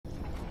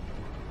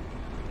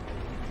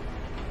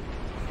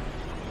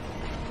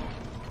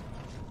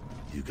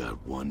You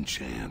got one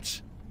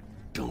chance.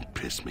 Don't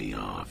piss me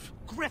off.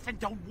 Griffon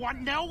don't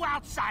want no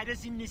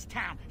outsiders in this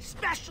town,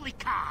 especially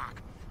Cog.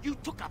 You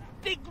took a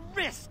big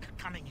risk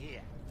coming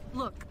here.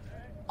 Look,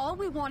 all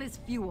we want is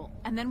fuel,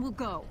 and then we'll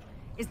go.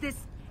 Is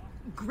this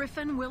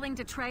Griffon willing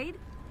to trade?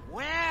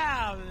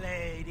 Well,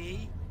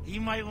 lady, he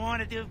might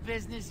want to do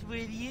business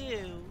with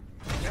you.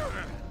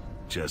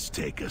 Just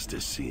take us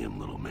to see him,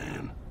 little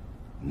man.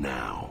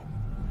 Now.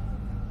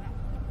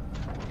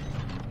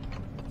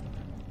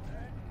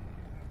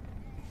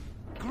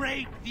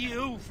 Great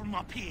view from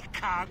up here,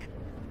 Cog.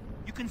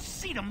 You can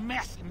see the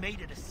mess he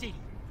made of the city.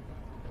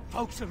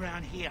 Folks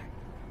around here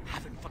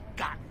haven't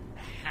forgotten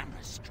the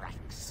hammer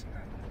strikes.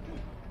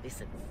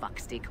 Listen,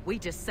 fuckstick, we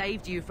just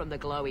saved you from the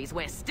glowies.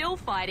 We're still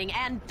fighting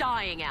and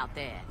dying out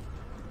there.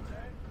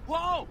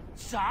 Whoa!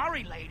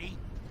 Sorry, lady.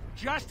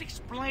 Just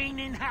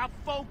explaining how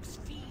folks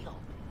feel.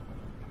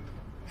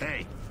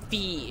 Hey,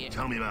 Fear.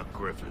 tell me about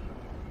Griffon.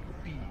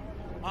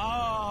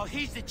 Oh,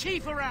 he's the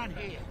chief around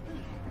here.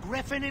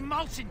 Griffon and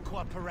Molson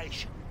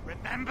Corporation,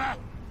 remember?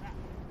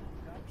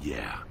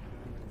 Yeah.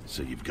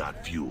 So you've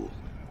got fuel.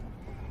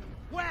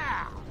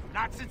 Well,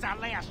 not since our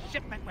last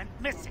shipment went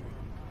missing.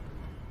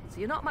 So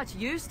you're not much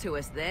use to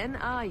us then,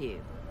 are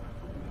you?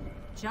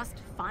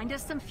 Just find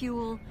us some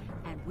fuel,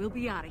 and we'll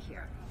be out of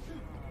here.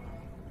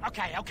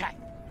 Okay.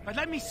 But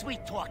let me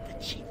sweet talk the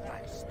chief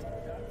first.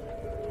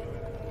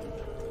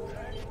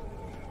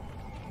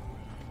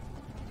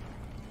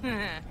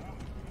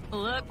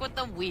 Look what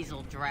the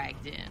weasel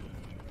dragged in.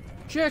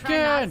 Chicken!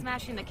 Try not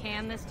smashing the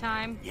can this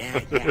time. Yeah,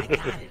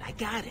 I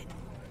got it.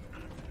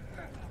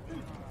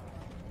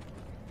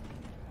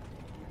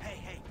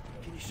 Hey,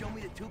 can you show me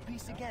the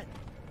two-piece again?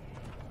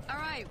 All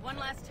right, one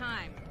last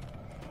time.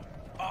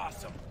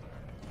 Awesome.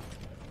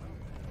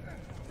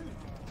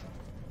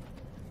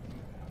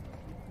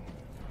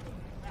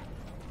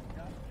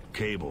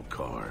 Cable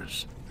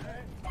cars.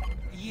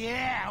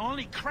 Yeah,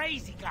 only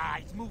crazy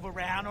guys move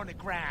around on the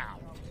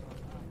ground.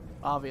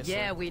 Obviously.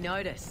 Yeah, we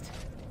noticed.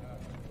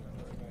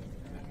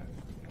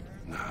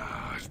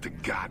 Nah, it's the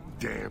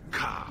goddamn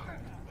car.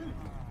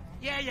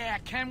 Yeah,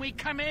 can we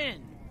come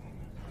in?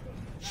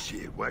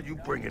 Shit, why you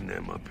bringing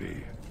them up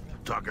here?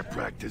 Target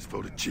practice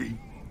for the chief?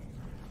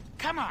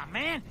 Come on,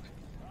 man.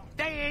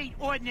 They ain't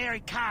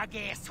ordinary Cog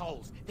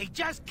assholes. They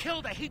just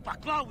killed a heap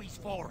of glowies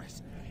for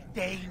us.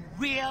 They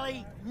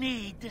really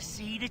need to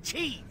see the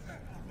chief.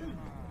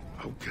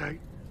 Okay,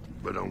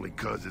 but only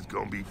 'cause it's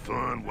gonna be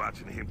fun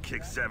watching him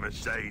kick 7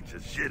 shades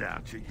of shit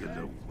out you, you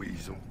little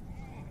weasel.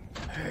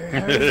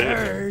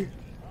 Hey.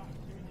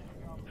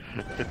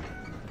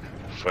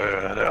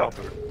 Fat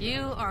Albert.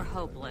 You are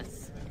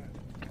hopeless.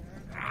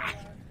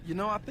 You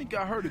know, I think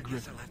I heard of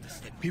Griffon.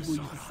 People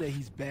used to say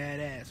he's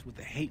badass with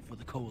a hate for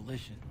the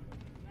Coalition.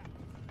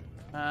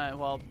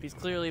 Well, he's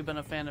clearly been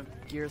a fan of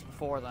Gears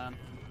before then.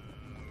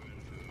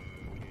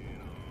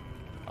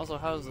 Also,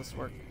 how does this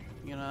work?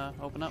 You gonna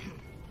open up?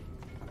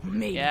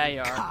 Maybe Yeah, you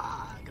are.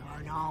 Cog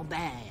aren't all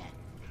bad.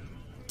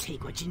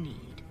 Take what you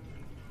need.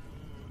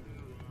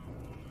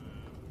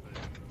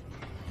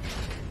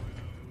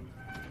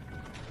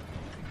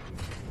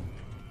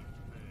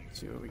 Let's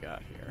see what we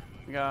got here.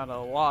 We got a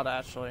lot,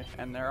 actually,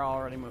 and they're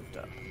already moved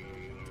up.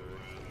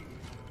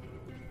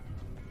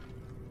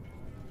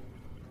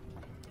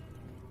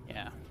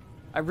 Yeah.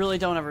 I really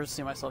don't ever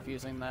see myself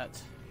using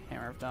that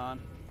Hammer of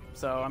Dawn.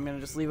 So I'm gonna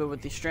just leave it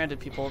with the stranded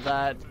people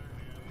that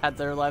had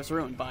their lives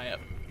ruined by it.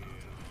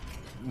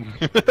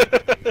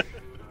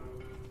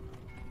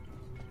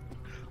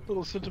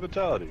 Little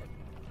sentimentality.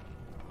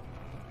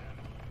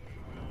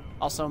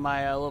 Also,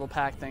 my little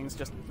pack thing's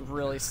just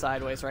really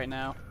sideways right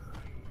now.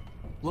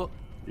 Look,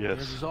 Yes,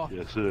 there's his office.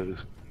 yes it is.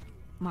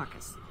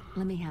 Marcus,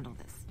 let me handle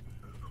this.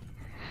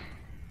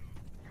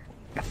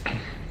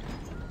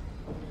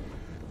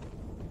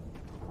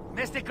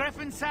 Mr.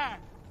 Griffon, sir.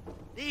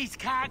 These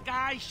Cog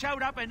guys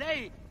showed up and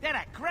they did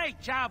a great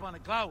job on the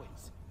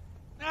glowies.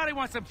 Now they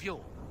want some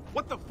fuel.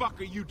 What the fuck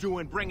are you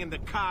doing bringing the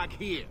Cog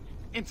here?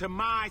 Into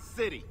my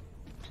city?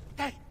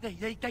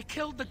 They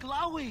killed the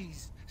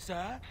glowies,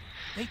 sir.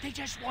 They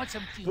just want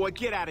some fuel. Boy,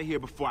 get out of here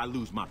before I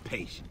lose my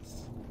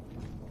patience.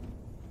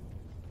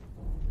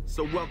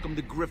 So welcome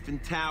to Griffon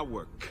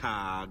Tower,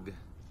 Cog.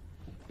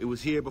 It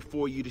was here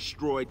before you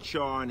destroyed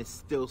Char and it's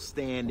still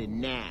standing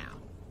now.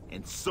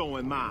 And so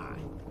am I.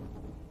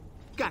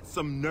 Got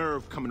some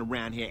nerve coming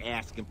around here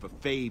asking for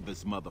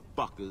favors,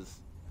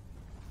 motherfuckers.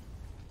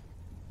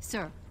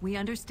 Sir, we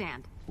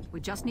understand. We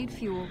just need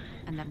fuel,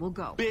 and then we'll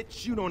go.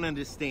 Bitch, you don't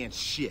understand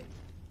shit.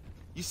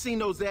 You seen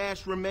those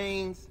ash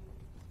remains?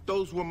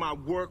 Those were my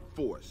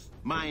workforce,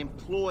 my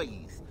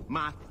employees,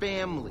 my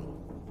family.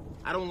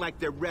 I don't like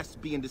their rest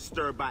being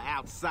disturbed by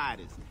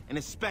outsiders, and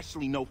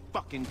especially no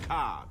fucking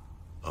Cog.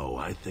 Oh,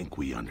 I think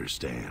we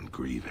understand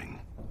grieving.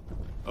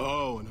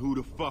 Oh, and who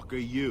the fuck are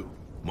you?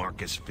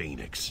 Marcus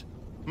Phoenix.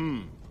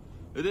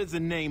 It is a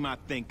name I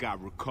think I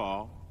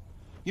recall.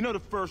 You know the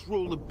first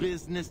rule of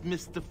business,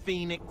 Mr.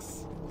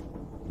 Phoenix?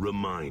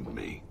 Remind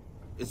me.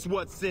 It's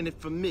what's in it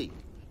for me.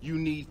 You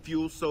need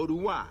fuel, so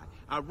do I.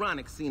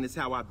 Ironic seeing as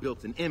how I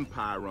built an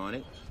empire on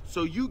it.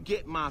 So you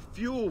get my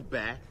fuel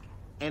back,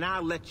 and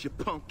I'll let your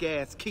punk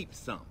ass keep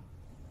some.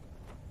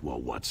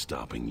 Well, what's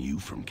stopping you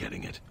from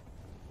getting it?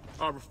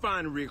 Our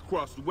refinery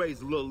across the way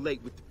is a little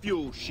late with the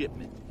fuel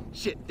shipment.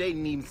 Shit, they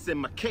didn't even send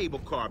my cable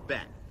car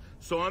back.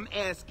 So I'm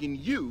asking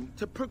you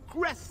to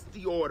progress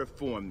the order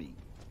for me.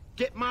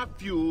 Get my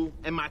fuel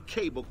and my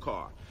cable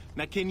car.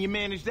 Now, can you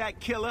manage that,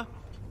 killer?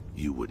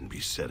 You wouldn't be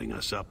setting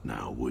us up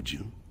now, would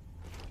you?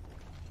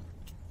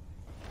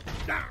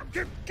 Now,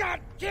 God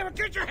damn it,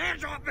 get your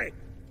hands off me!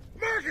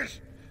 Marcus!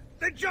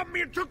 They jumped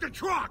me and took the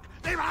truck!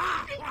 They...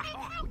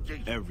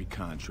 Every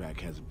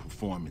contract has a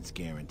performance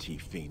guarantee,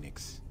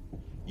 Phoenix.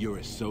 Your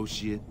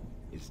associate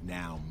is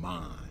now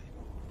mine.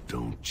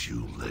 Don't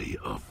you lay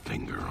a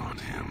finger on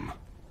him.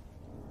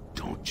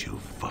 Don't you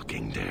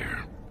fucking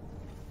dare.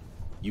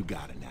 You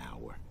got an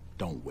hour.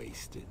 Don't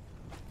waste it.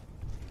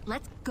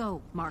 Let's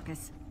go,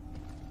 Marcus.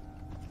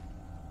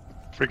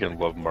 Freaking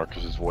love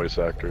Marcus's voice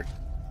actor.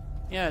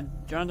 Yeah,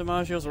 John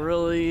DiMaggio's a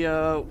really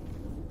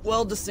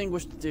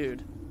well-distinguished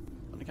dude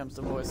when it comes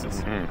to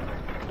voices.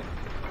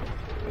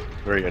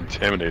 Very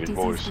intimidating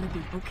voice. Gonna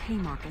be okay,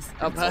 Marcus.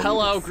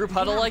 Hello, group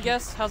huddle, I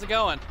guess? How's it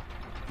going?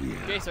 Yeah.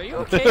 Jace, are you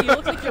okay? You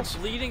look like you're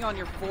bleeding on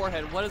your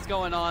forehead. What is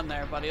going on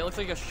there, buddy? It looks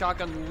like a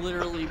shotgun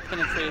literally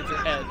penetrated your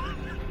head.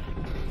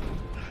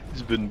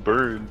 He's been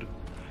burned.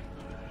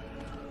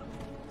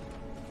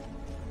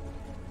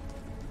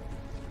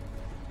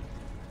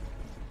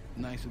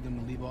 Nice of them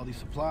to leave all these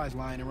supplies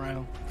lying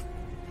around.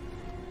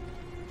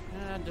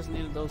 I just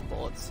needed those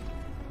bullets.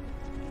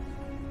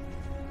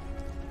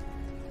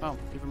 Oh,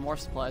 even more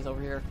supplies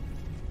over here.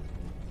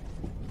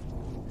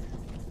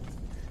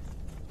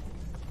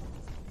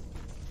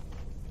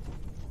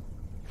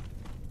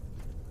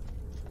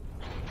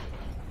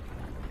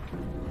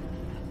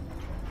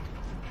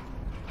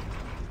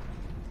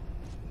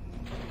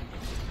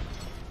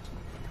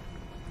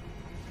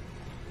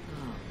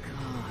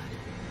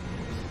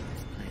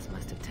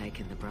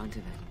 The brunt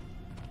of it.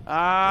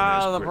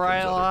 Ah, the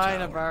bright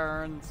line of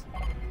burns.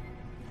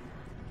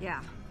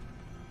 Yeah.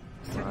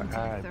 Certainly did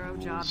a thorough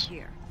job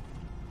here.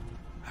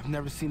 I've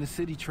never seen a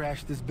city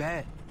trash this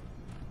bad.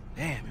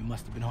 Damn, it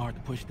must have been hard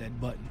to push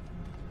that button.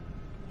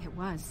 It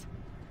was.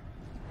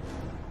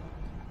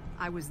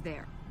 I was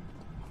there.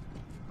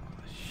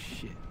 Oh,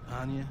 shit,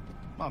 Anya.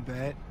 My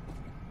bad.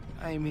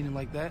 I ain't mean it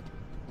like that.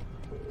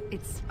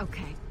 It's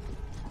okay.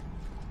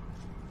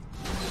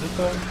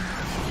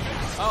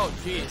 Oh,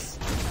 jeez.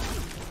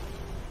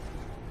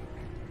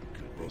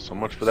 Well, so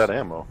much for that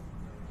ammo.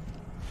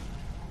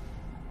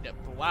 Yep,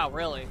 wow,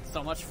 really?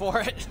 So much for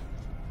it.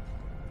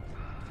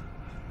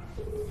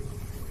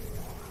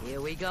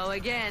 Here we go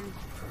again.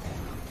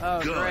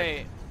 Oh, Good.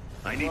 great.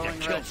 I need Glowing to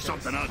kill red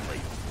something shirts. ugly.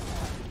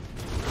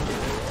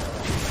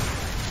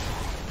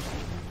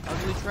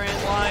 Ugly train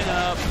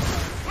lineup.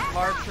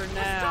 Departure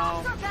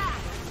now.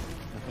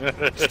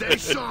 Stay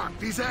sharp.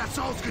 These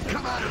assholes could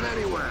come out of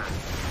anywhere.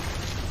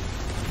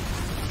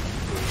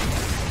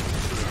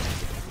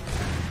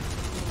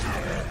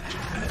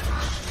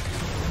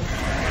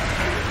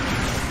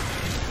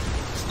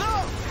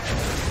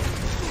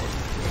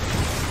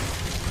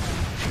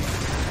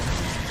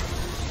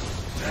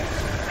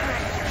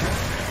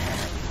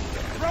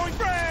 Throwing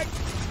frag!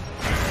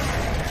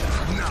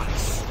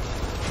 Nuts.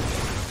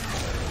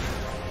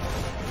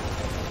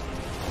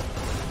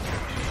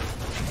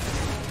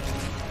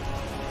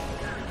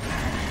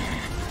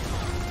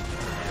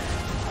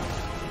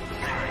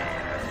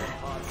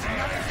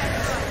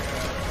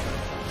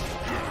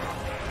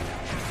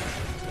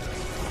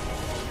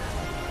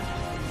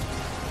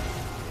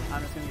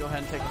 I'm just gonna go ahead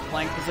and take the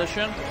flank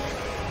position.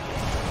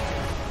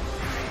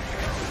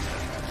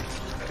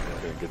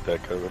 Gonna get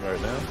that covered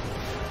right now.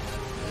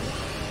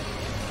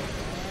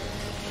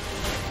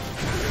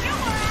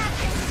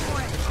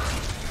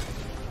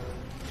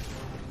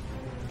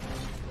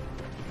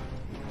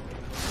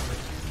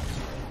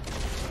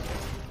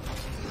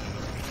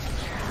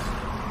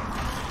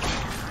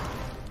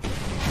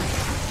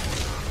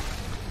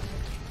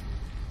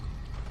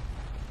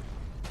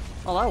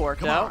 Well, that worked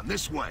Come out. on,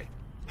 this way.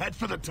 Head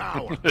for the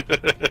tower.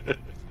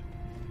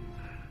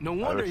 No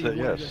wonder would you say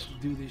wanted yes. us to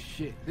do this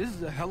shit. This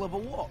is a hell of a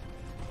walk.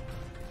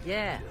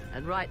 Yeah,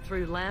 and right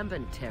through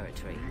Lambent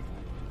territory.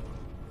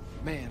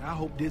 Man, I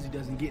hope Dizzy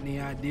doesn't get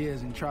any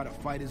ideas and try to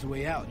fight his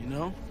way out, you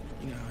know?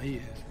 You know how he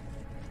is.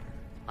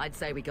 I'd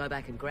say we go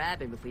back and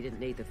grab him if we didn't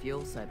need the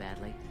fuel so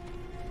badly.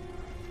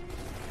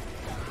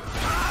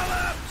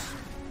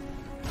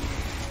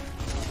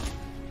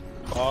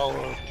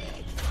 Follow.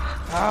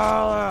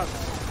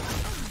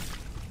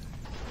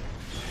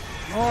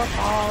 More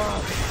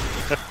power.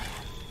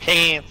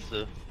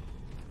 Cancer.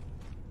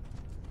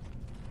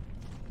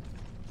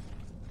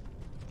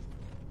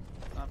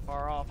 Not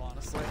far off,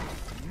 honestly.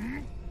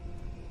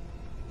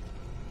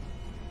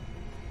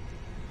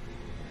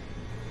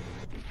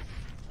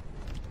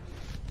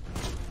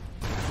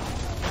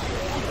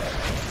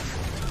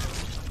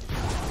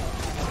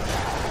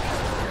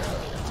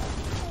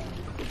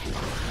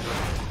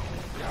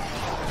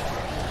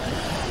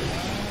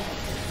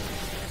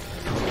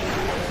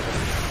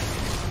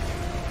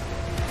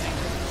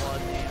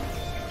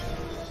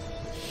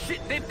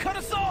 Shit, they've cut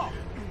us off!